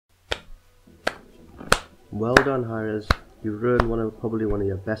Well done, hi-rez. You ruined probably one of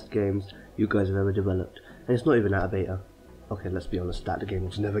your best games you guys have ever developed, and it's not even out of beta. Okay, let's be honest, that game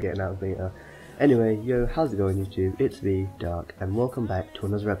was never getting out of beta. Anyway, yo, how's it going, YouTube? It's me, Dark, and welcome back to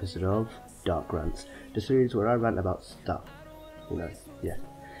another episode of Dark Rants, the series where I rant about stuff. Yeah.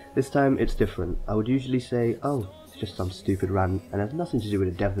 This time it's different. I would usually say, oh, it's just some stupid rant and has nothing to do with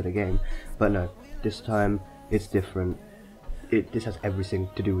the depth of the game, but no, this time it's different. This has everything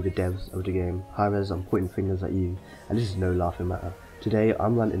to do with the devs of the game. Hi-rez, I'm pointing fingers at you, and this is no laughing matter. Today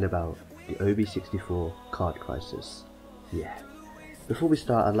I'm ranting about the OB64 card crisis. Yeah. Before we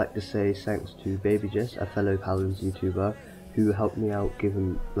start, I'd like to say thanks to Baby Jess, a fellow Paladins YouTuber, who helped me out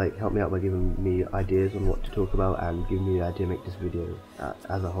by giving me ideas on what to talk about and giving me the idea to make this video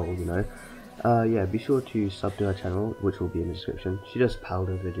as a whole, yeah, be sure to sub to her channel, which will be in the description. She does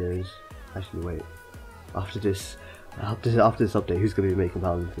Paladin videos. Actually, wait. After this update, who's going to be making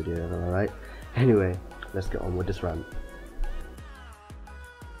Paladin videos? Alright. Anyway, let's get on with this rant.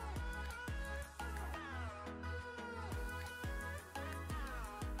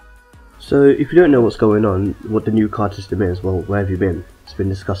 So, if you don't know what's going on, what the new card system is, well, where have you been? It's been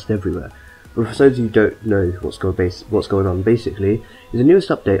discussed everywhere. But for those of you who don't know what's going on, basically, in the newest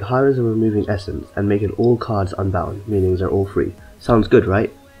update, hi-rez are removing essence and making all cards unbound, meaning they're all free. Sounds good,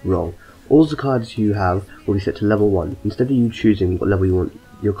 right? Wrong. All the cards you have will be set to level 1, instead of you choosing what level you want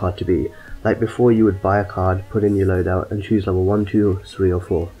your card to be. Like before, you would buy a card, put in your loadout, and choose level 1, 2, 3 or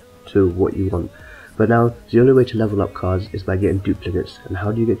 4 to what you want. But now, the only way to level up cards is by getting duplicates. And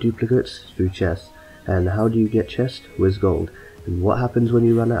how do you get duplicates? Through chests. And how do you get chests? With gold. And what happens when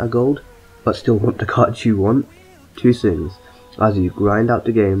you run out of gold, but still want the cards you want? Two things. Either you grind out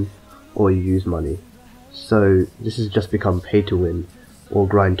the game, or you use money. So, this has just become pay to win, or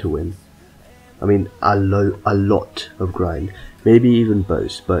grind to win. I mean, a lot of grind. Maybe even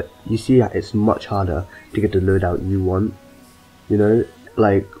both, but you see that it's much harder to get the loadout you want.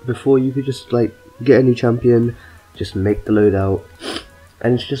 Like, before you could just, get a new champion, just make the loadout,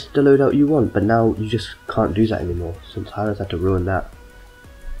 and it's just the loadout you want, but now you just can't do that anymore, since hi-rez had to ruin that.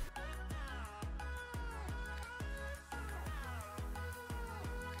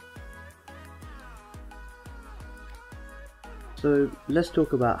 So let's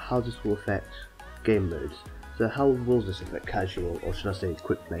talk about how this will affect game modes. So how will this affect casual, or should I say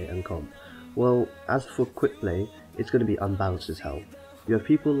quick play and comp? Well, as for quick play, it's going to be unbalanced as hell. You have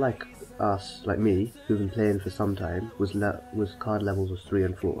people like us, like me, who've been playing for some time with card levels of 3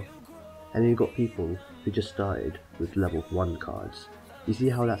 and 4, and then you've got people who just started with level 1 cards. You see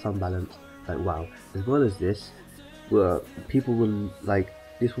how that's unbalanced? Like, wow. As well as this, people will I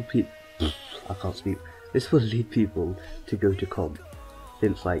can't speak. This will lead people to go to comp,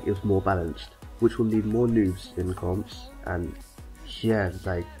 since it was more balanced, which will lead more noobs in comps, and yeah,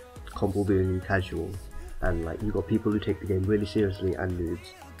 comp will be a new casual, and you've got people who take the game really seriously and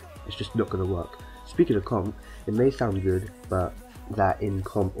noobs. It's just not going to work. Speaking of comp, it may sound good, but that in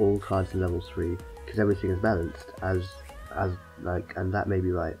comp all cards are level 3, because everything is balanced, and that may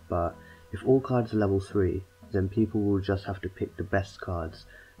be right, but if all cards are level 3, then people will just have to pick the best cards.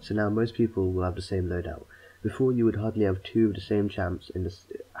 So now most people will have the same loadout. Before, you would hardly have 2 of the same champs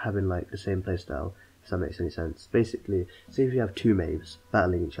having the same playstyle, if that makes any sense. Basically, say if you have 2 Maves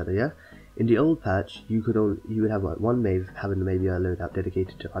battling each other, yeah? In the old patch, you would have one Mave having maybe a loadout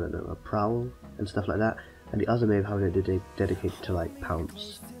dedicated to, I don't know, a Prowl and stuff like that, and the other Mave having it dedicated to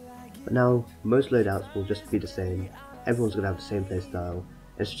Pounce. But now, most loadouts will just be the same, everyone's going to have the same playstyle,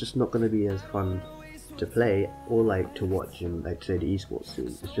 it's just not going to be as fun to play or to watch in say the esports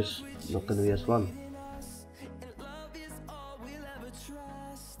scene. It's just not going to be as fun.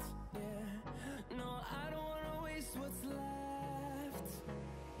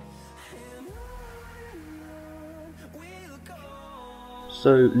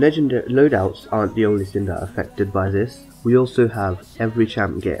 So legendary loadouts aren't the only thing that are affected by this. We also have every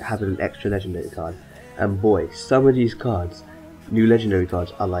champ having an extra legendary card, and boy, some of these cards, new legendary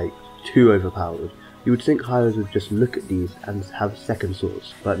cards, are too overpowered. You would think hi-rez would just look at these and have second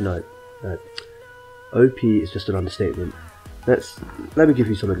thoughts, but no. OP is just an understatement. Let me give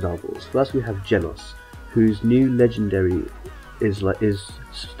you some examples. First, we have Genos, whose new legendary is for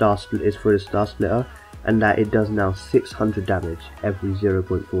a star splitter, and that it does now 600 damage every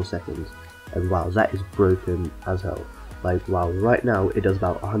 0.4 seconds. And wow, that is broken as hell. Wow, right now it does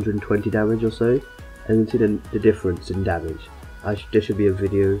about 120 damage or so, and you can see the difference in damage. There should be a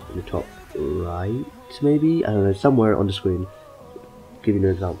video in the top right, maybe? I don't know, somewhere on the screen. Give you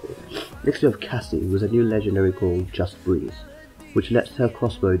an example. Next we have Cassie, with a new legendary called Just Breeze, which lets her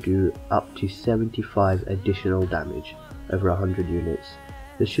crossbow do up to 75 additional damage over 100 units.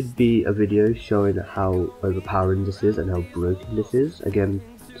 there should be a video showing how overpowering this is and how broken this is, again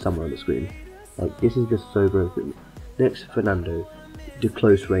somewhere on the screen. Like, this is just so broken. Next, Fernando, the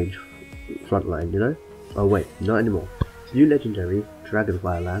close range frontline, you know? Oh wait, not anymore. New legendary,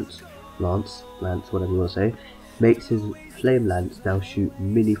 Dragonfire Lance, whatever you want to say, makes his Flame Lance now shoot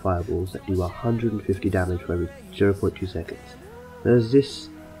mini fireballs that do 150 damage for every 0.2 seconds. Now this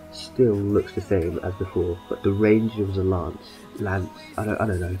still looks the same as before, but the range of the lance, I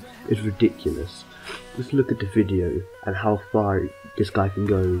don't know, is ridiculous. Just look at the video and how far this guy can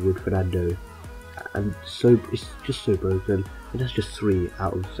go with Fernando, and it's just so broken, and that's just 3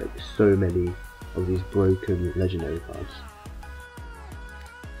 out of like so many of these broken legendary cards.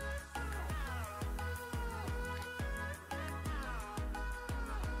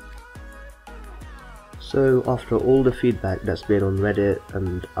 So after all the feedback that's been on Reddit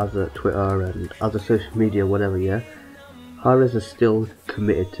and other Twitter and other social media, whatever, yeah, hi-rez are still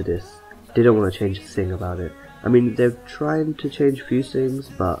committed to this. They don't want to change a thing about it. I mean, they're trying to change a few things,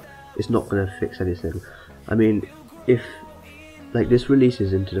 but it's not going to fix anything. I mean, if like this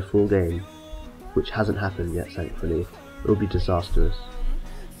releases into the full game, which hasn't happened yet thankfully, it will be disastrous.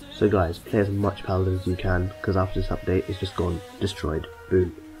 So guys, play as much Paladin as you can, because after this update it's just gone, destroyed,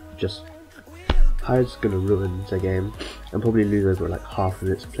 boom, just hi-rez is gonna ruin the game and probably lose over like half of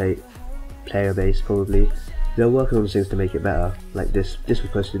its player base probably. They're working on things to make it better, like this was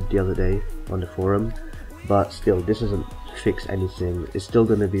posted the other day on the forum, but still this doesn't fix anything. It's still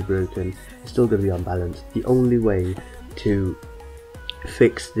gonna be broken, it's still gonna be unbalanced. The only way to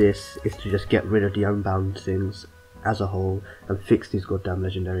fix this is to just get rid of the unbound things as a whole and fix these goddamn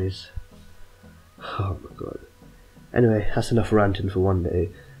legendaries. Oh my god. Anyway, that's enough ranting for one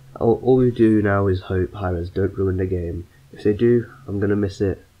day. All we do now is hope hi-rez don't ruin the game. If they do, I'm gonna miss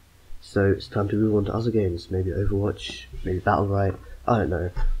it. So it's time to move on to other games, maybe Overwatch, maybe Battle Right, I don't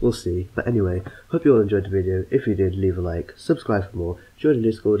know, we'll see. But anyway, hope you all enjoyed the video. If you did, leave a like, subscribe for more, join the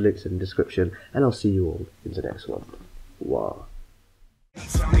Discord, links in the description, and I'll see you all in the next one. Wow.